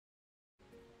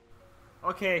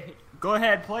Okay, go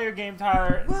ahead, play your game,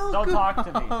 Tyler. Don't talk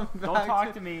to me. Don't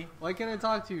talk to me. Why can't I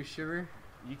talk to you, Shiver?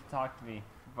 You can talk to me,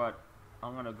 but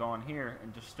I'm gonna go in here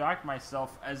and distract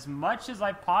myself as much as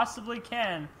I possibly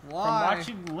can from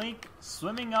watching Link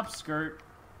swimming up skirt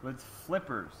with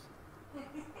flippers.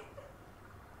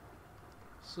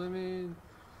 Swimming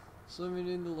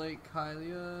in the lake,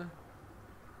 Hylia.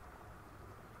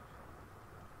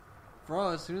 Bro,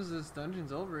 as soon as this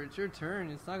dungeon's over, it's your turn.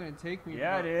 It's not gonna take me.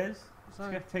 Yeah, it is. It's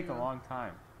gonna take a long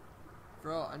time.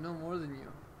 Bro, I know more than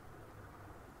you.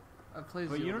 I played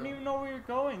Zelda. But you don't even know where you're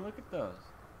going. Look at those.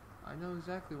 I know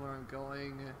exactly where I'm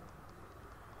going.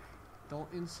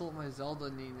 Don't insult my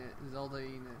Zelda-iness.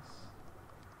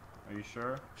 Are you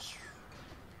sure?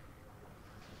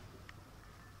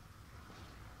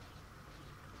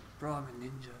 Bro, I'm a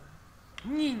ninja.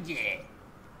 Ninja!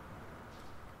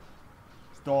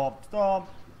 Stop.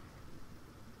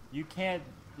 You can't...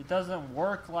 It doesn't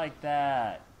work like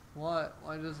that. What?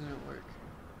 Why doesn't it work?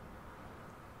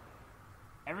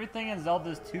 Everything in Zelda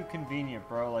is too convenient,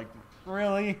 bro. Like,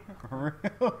 really?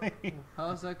 Really?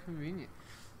 How is that convenient?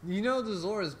 You know the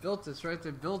Zoras built this, right?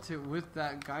 They built it with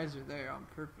that geyser there on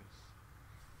purpose.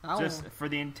 Just for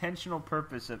the intentional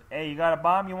purpose of, hey, you got a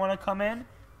bomb? You want to come in?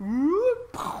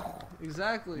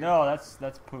 Exactly. No, that's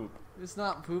poop. It's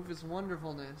not poop, it's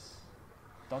wonderfulness.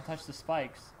 Don't touch the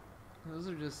spikes. Those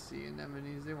are just sea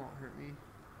anemones, they won't hurt me.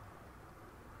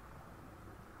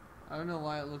 I don't know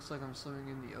why it looks like I'm swimming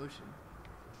in the ocean.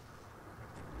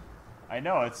 I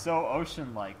know, it's so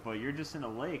ocean-like, but you're just in a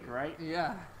lake, right?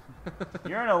 Yeah.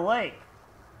 You're in a lake.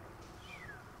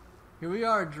 Here we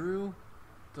are, Drew.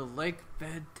 The Lake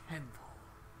Bed Temple.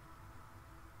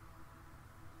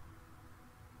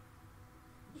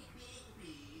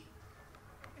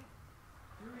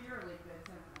 Drew, you're a Lake Bed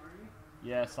Temple, aren't you?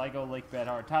 Yes, I go lake bed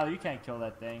hard. Tyler, you can't kill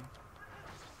that thing.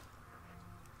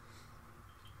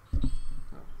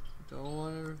 Don't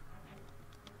want to...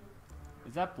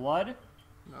 Is that blood?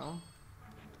 No.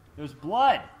 There's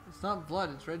blood! It's not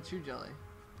blood, it's red chew jelly.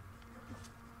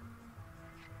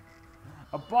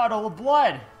 A bottle of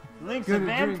blood! Link's a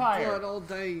vampire! Blood all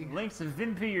day. Link's a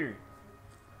vampire.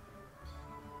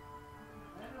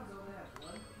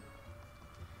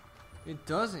 It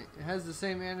doesn't. It has the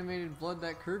same animated blood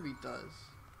that Kirby does.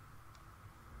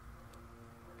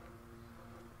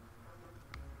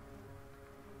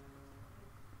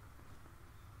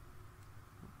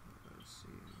 Let's see.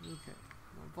 Okay.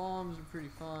 My bombs are pretty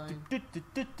fine.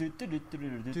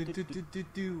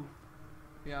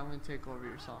 Yeah, I'm gonna take over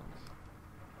your songs.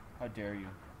 How dare you?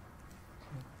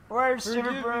 Where's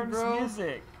Shiverburn's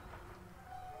music?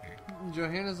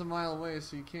 Johanna's a mile away,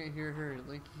 so you can't hear her.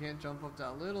 Link, you can't jump up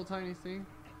that little tiny thing.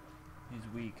 He's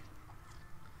weak.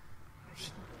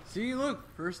 See, look!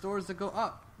 First doors that go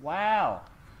up. Wow!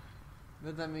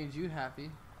 Bet that made you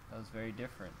happy. That was very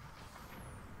different.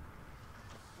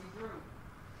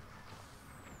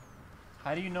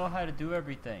 How do you know how to do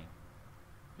everything?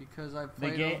 Because I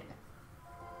played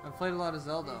a lot of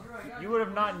Zelda. You would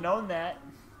have not known that.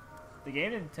 The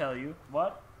game didn't tell you.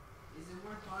 What? Is it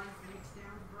worth buying Phoenix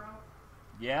Downs, bro?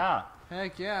 Yeah.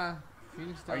 Heck yeah.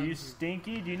 Phoenix Downs. Are you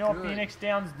stinky? Do you know what Phoenix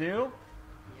Downs do?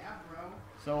 Yeah, bro.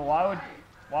 So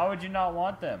why would you not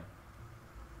want them?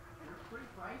 They're pretty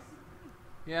pricey.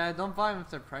 Yeah, don't buy them if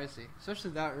they're pricey.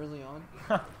 Especially that early on.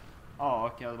 Oh,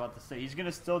 okay, I was about to say. He's going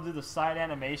to still do the side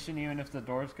animation even if the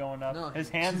door's going up? No, his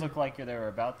hands look like they were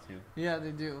about to. Yeah,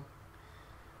 they do.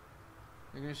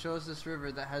 They're going to show us this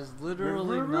river that has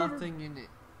literally nothing in it.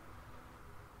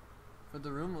 But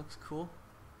the room looks cool.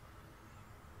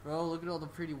 Bro, look at all the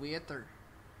pretty water.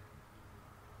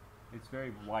 It's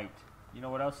very white. You know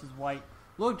what else is white?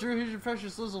 Look, Drew, here's your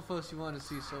precious Lizzlefuss you want to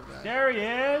see so bad. There he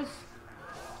is!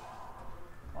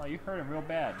 Oh, you hurt him real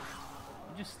bad.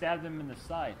 You just stabbed him in the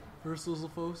side. First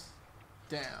Lizzlefuss,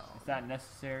 down. Is that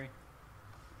necessary?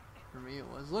 For me it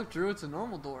was. Look, Drew, it's a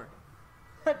normal door.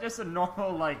 Just a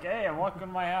normal, like, hey, I'm walking to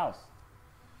my house.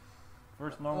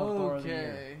 First normal door of the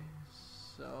year. Okay,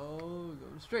 so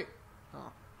going straight.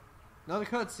 Oh, another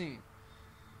cutscene.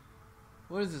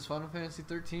 What is this, Final Fantasy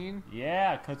 13?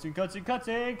 Yeah, cuts.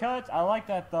 I like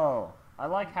that though. I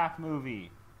like half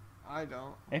movie. I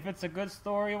don't. If it's a good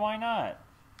story, why not?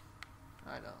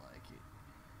 I don't like it.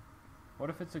 What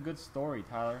if it's a good story,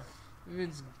 Tyler? If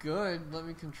it's good, let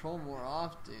me control more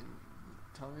often.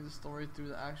 Tell me the story through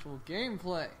the actual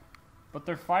gameplay. But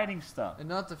they're fighting stuff. And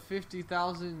not the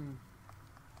 50,000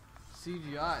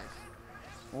 CGIs.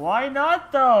 Why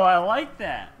not though? I like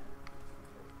that.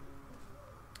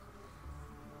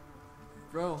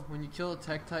 Bro, when you kill a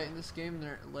Tektite in this game,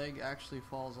 their leg actually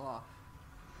falls off.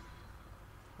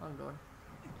 Wrong door.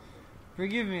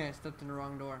 Forgive me, I stepped in the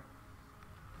wrong door.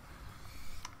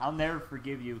 I'll never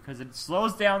forgive you because it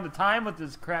slows down the time with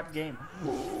this crap game.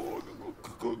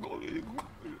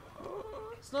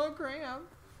 Snow crab.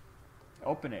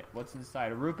 Open it. What's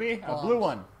inside? A rupee? A Bombs. blue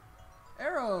one.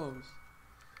 Arrows.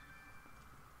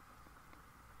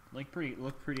 Look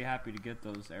pretty happy to get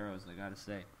those arrows, I gotta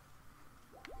say.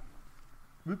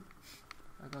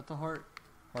 I got the heart.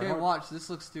 Heart, Okay, heart. watch. This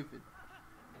looks stupid.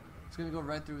 It's gonna go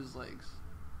right through his legs.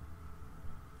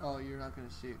 Oh, you're not gonna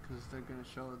see it because they're gonna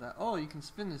show that. Oh, you can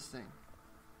spin this thing.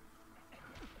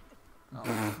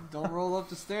 Oh, don't roll up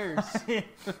the stairs.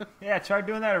 Yeah, try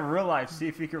doing that in real life. See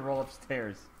if you can roll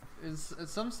upstairs. At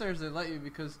some stairs they let you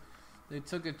because they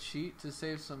took a cheat to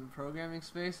save some programming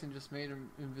space and just made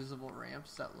them invisible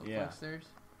ramps that look Yeah. like stairs.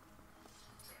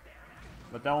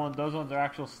 But those ones are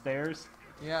actual stairs.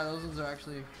 Yeah, those ones are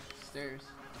actually stairs.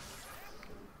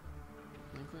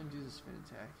 I'm going to do the spin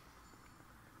attack.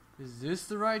 Is this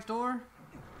the right door?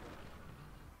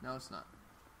 No, it's not.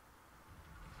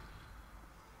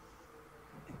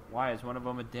 Why is one of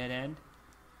them a dead end?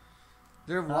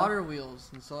 They're Huh? water wheels,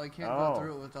 and so I can't Oh. go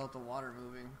through it without the water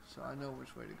moving. So I know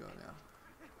which way to go now.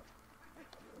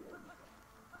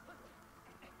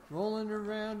 Rolling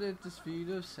around at the speed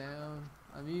of sound.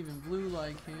 I'm even blue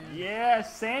like him. Yeah,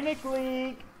 Sonic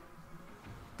Link.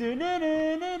 We're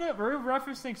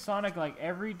referencing Sonic like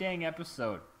every dang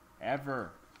episode,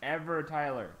 ever,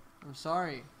 Tyler. I'm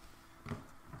sorry.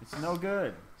 It's no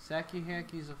good. Saki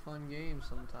Haki's a fun game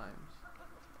sometimes.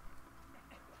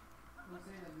 Don't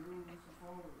say the rules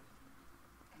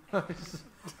of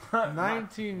forward.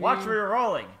 19 Watch meme- where you're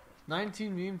rolling.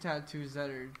 19 meme tattoos that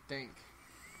are dank.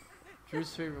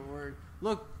 Drew's favorite word.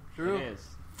 Look, Drew. It is.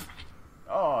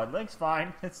 Oh, Link's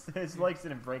fine. His legs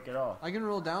didn't break at all. I can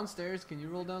roll downstairs. Can you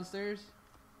roll downstairs?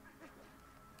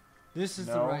 This is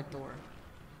the No. right door.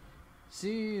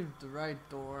 See the right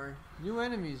door. New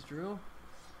enemies, Drew.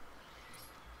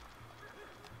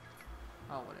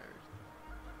 Oh, whatever.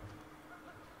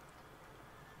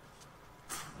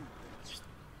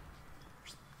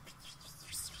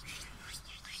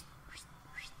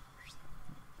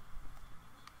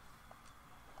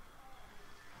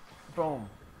 Boom.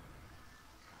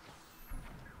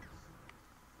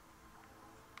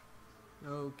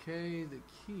 Okay, the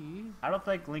key. I don't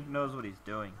think Link knows what he's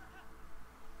doing.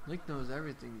 Link knows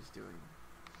everything he's doing.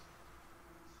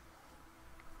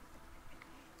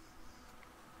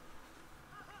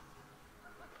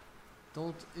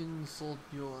 Don't insult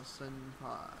your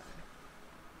senpai.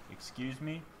 Excuse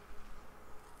me?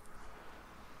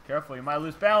 Careful, you might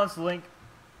lose balance, Link.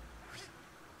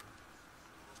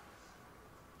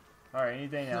 Alright, any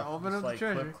day now. No, open Just up the like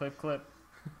treasure. clip.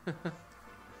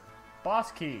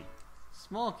 Boss key.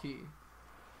 Small key.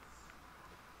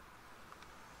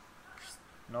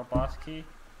 No boss key?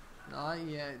 Not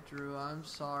yet, Drew. I'm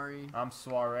sorry. I'm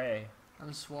soiree.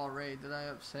 I'm soiree. Did I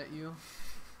upset you?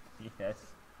 Yes.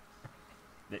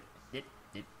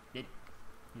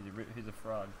 He's a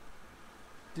frog.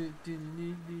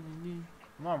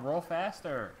 Come on, roll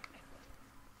faster.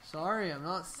 Sorry, I'm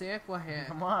not Sequahead.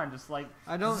 Come on, just like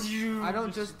I don't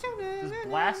just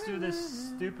blast through this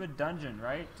stupid dungeon,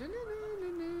 right? You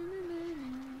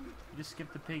just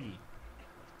skip the piggy.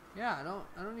 Yeah, I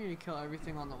don't need to kill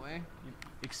everything on the way.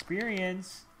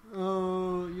 Experience.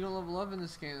 Oh, you don't level up in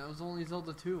this game. That was only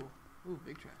Zelda 2. Ooh,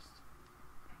 big chest.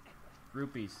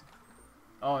 Rupees.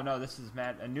 Oh no, this is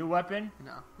a new weapon?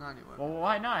 No, not anymore. Well,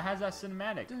 why not? It has that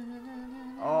cinematic.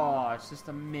 Oh, it's just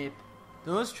a mip.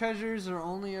 Those treasures are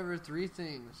only ever 3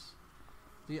 things.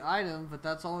 The item, but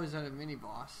that's always at a mini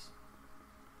boss.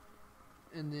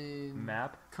 And then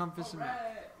Map. compass and map.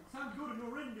 Alright, it's time to go to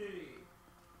Norindi.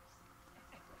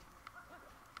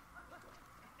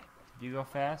 Do you go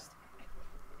fast?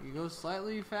 You go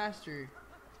slightly faster,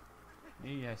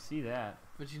 Yeah, I see that.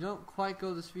 but you don't quite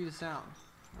go the speed of sound.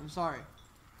 I'm sorry.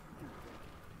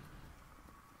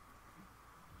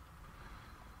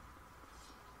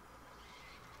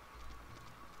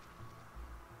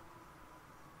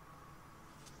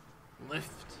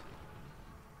 Lift.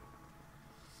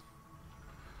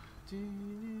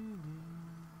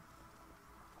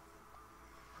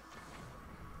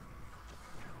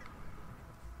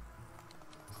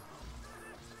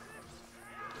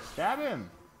 Stab him.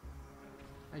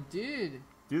 I did.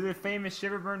 Do the famous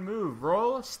Shiverburn move.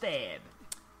 Roll, stab.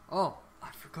 Oh,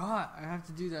 I forgot. I have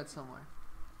to do that somewhere.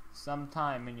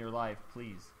 Sometime in your life,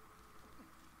 please.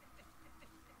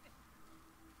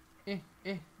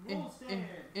 Roll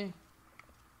stand.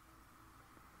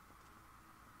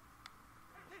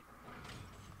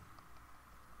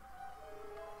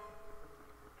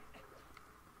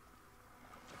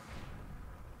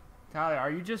 Tyler,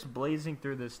 are you just blazing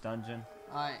through this dungeon?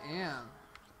 I am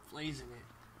blazing it.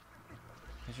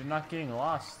 Because you're not getting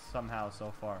lost somehow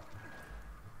so far.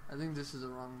 I think this is the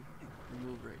wrong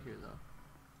move right here, though.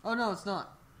 Oh, no, it's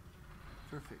not.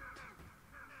 Perfect.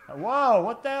 Whoa,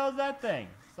 what the hell is that thing?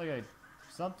 It's like a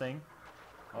something.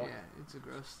 Oh. Yeah, it's a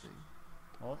gross thing.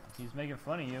 Well, he's making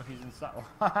fun of you. He's inside.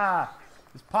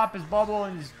 Just pop his bubble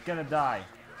and he's gonna die.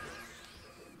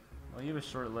 Well, he was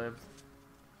short-lived.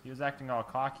 He was acting all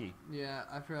cocky. Yeah,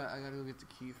 I forgot. I gotta go get the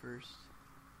key first.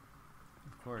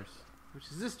 Of course. Which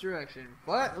is this direction.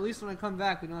 But at least when I come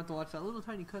back, we don't have to watch that little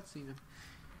tiny cutscene of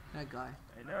that guy.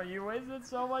 I know, you wasted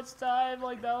so much time.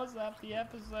 Like, that was half the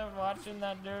episode watching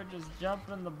that dude just jump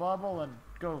in the bubble and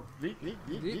go. And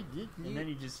then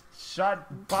he just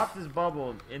popped his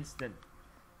bubble instant.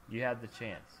 You had the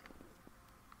chance.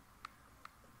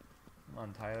 Come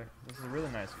on, Tyler. This is a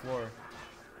really nice floor.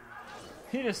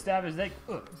 He just stabbed his neck.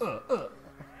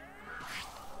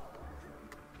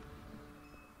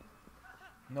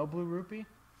 No blue rupee?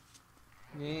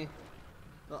 Yeah.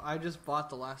 Well, I just bought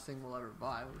the last thing we'll ever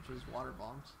buy, which is water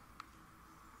bombs.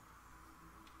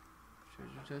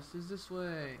 Treasure chest is this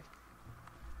way.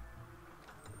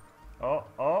 Oh,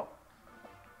 oh.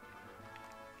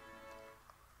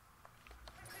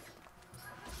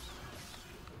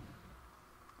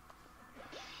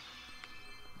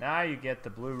 Now you get the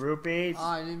blue rupees.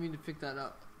 Ah, I didn't mean to pick that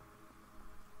up.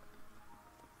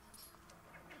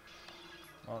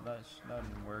 Oh, that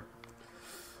didn't work.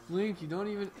 Link, you don't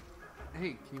even...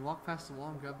 Hey, can you walk past the wall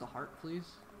and grab the heart, please?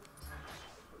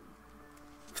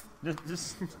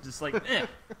 Just like,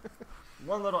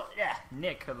 one little,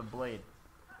 nick of the blade.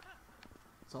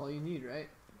 That's all you need, right?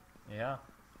 Yeah.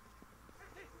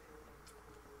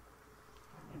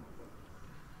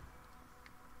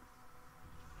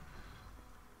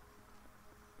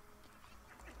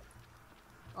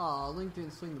 Aw, Link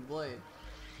didn't swing the blade.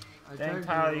 Dang,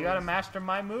 Tyler, you gotta master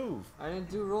my move. I didn't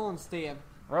do roll and stab.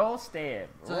 Roll stab.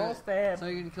 Roll stab. So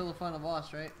you're gonna kill the final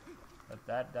boss, right?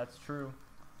 That's true.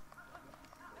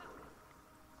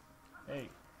 Hey.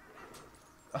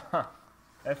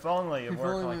 If only it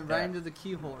worked like went that. right into the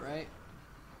keyhole, right?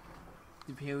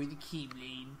 The power of the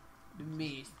Keyblade. The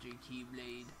Master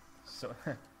Keyblade. So,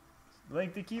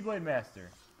 Link the Keyblade Master.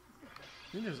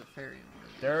 I think there's a fairy in one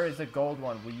of these. There is a gold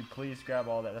one. Will you please grab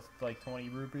all that? That's like 20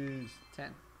 rupees.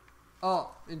 10.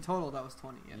 Oh, in total that was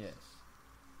 20, yes. Yes.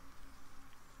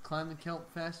 Climb the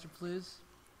kelp faster, please.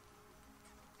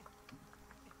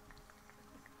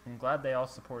 I'm glad they all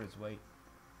support his weight.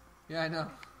 Yeah, I know.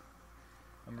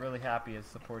 I'm really happy it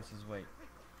supports his weight.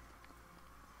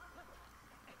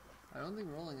 I don't think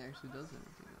rolling actually does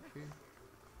anything up here.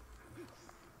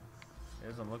 It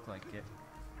doesn't look like it.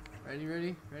 Ready,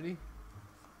 ready, ready?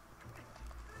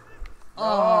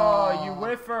 Oh, you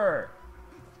whiffer!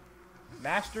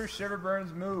 Master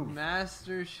Shiverburn's move.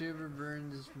 Master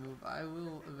Shiverburn's move. I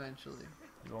will eventually.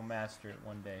 You will master it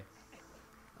one day.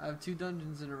 I have 2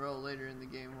 dungeons in a row later in the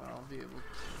game where I'll be able to.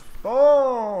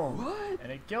 Boom! What?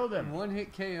 And it killed him.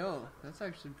 1-hit KO. That's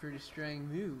actually a pretty strong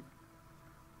move.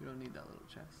 We don't need that little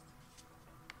chest.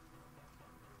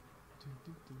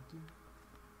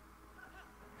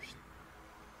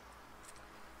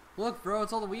 Look, bro,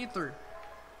 it's all the Weether.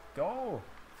 Go!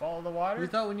 Follow the water. We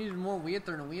thought we needed more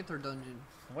Weether in a Weether dungeon.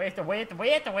 Wait.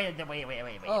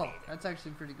 Oh, that's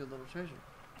actually a pretty good little treasure.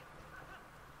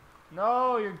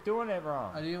 No, you're doing it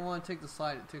wrong. I didn't want to take the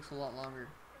slide. It takes a lot longer.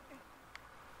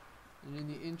 And in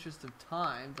the interest of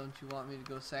time, don't you want me to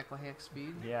go sack-a-hack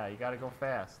speed? Yeah, you gotta go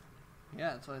fast.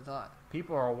 Yeah, that's what I thought.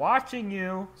 People are watching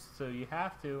you, so you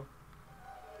have to.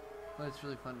 But it's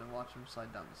really fun to watch them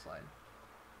slide down the slide.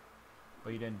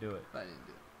 But you didn't do it. But I didn't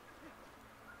do it.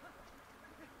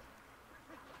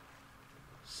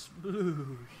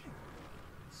 Sploosh.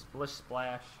 Splish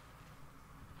splash.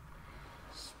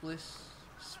 Splish.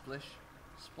 Splish.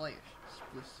 Splash.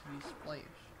 Splishity splash.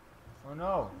 Oh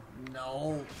no.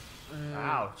 No.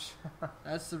 Ouch.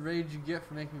 That's the rage you get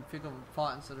for making me pick up a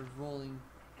pot instead of rolling.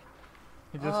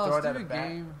 You just throw it at a stupid bat.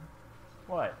 game.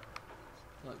 What?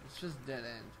 Look, it's just dead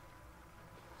end.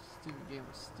 Stupid game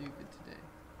was stupid today.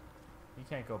 You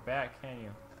can't go back, can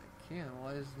you? I can.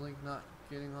 Why is Link not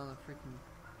getting on the freaking...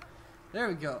 There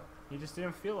we go. You just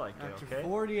didn't feel like After it, okay?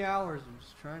 40 hours of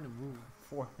just trying to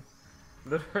move.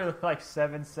 Literally like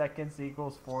 7 seconds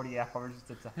equals 40 hours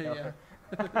to Tyler.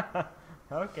 Yeah.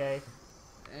 Okay.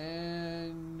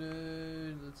 And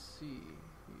let's see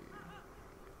here.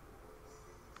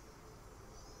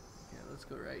 Okay, let's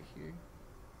go right here.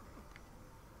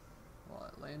 Will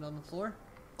I land on the floor?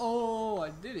 Oh, I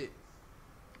did it.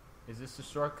 Is this a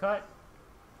shortcut?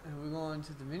 And we're going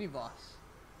to the mini boss.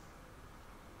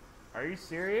 Are you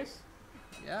serious?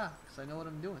 Yeah, because I know what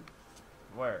I'm doing.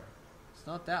 Where? It's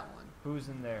not that one. Who's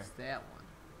in there? It's that one.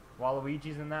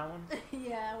 Waluigi's in that one?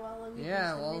 Yeah, Waluigi's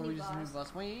Yeah, the Waluigi's mini the boss. mini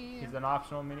boss. Wee. He's an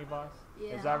optional mini boss. Yeah.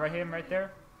 Is that right, him right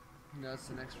there? No, that's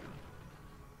the next room.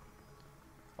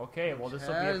 Okay, well Which this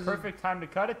will be a has a- perfect time to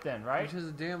cut it then, right? Which has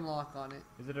a damn lock on it.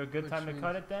 Is it a good which time to means-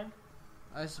 cut it then?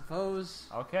 I suppose.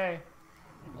 Okay.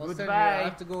 I'll stand here. Goodbye. I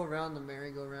have to go around the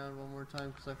merry-go-round one more time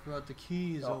because I forgot the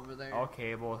keys Oh, over there.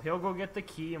 Okay, well he'll go get the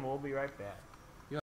key and we'll be right back.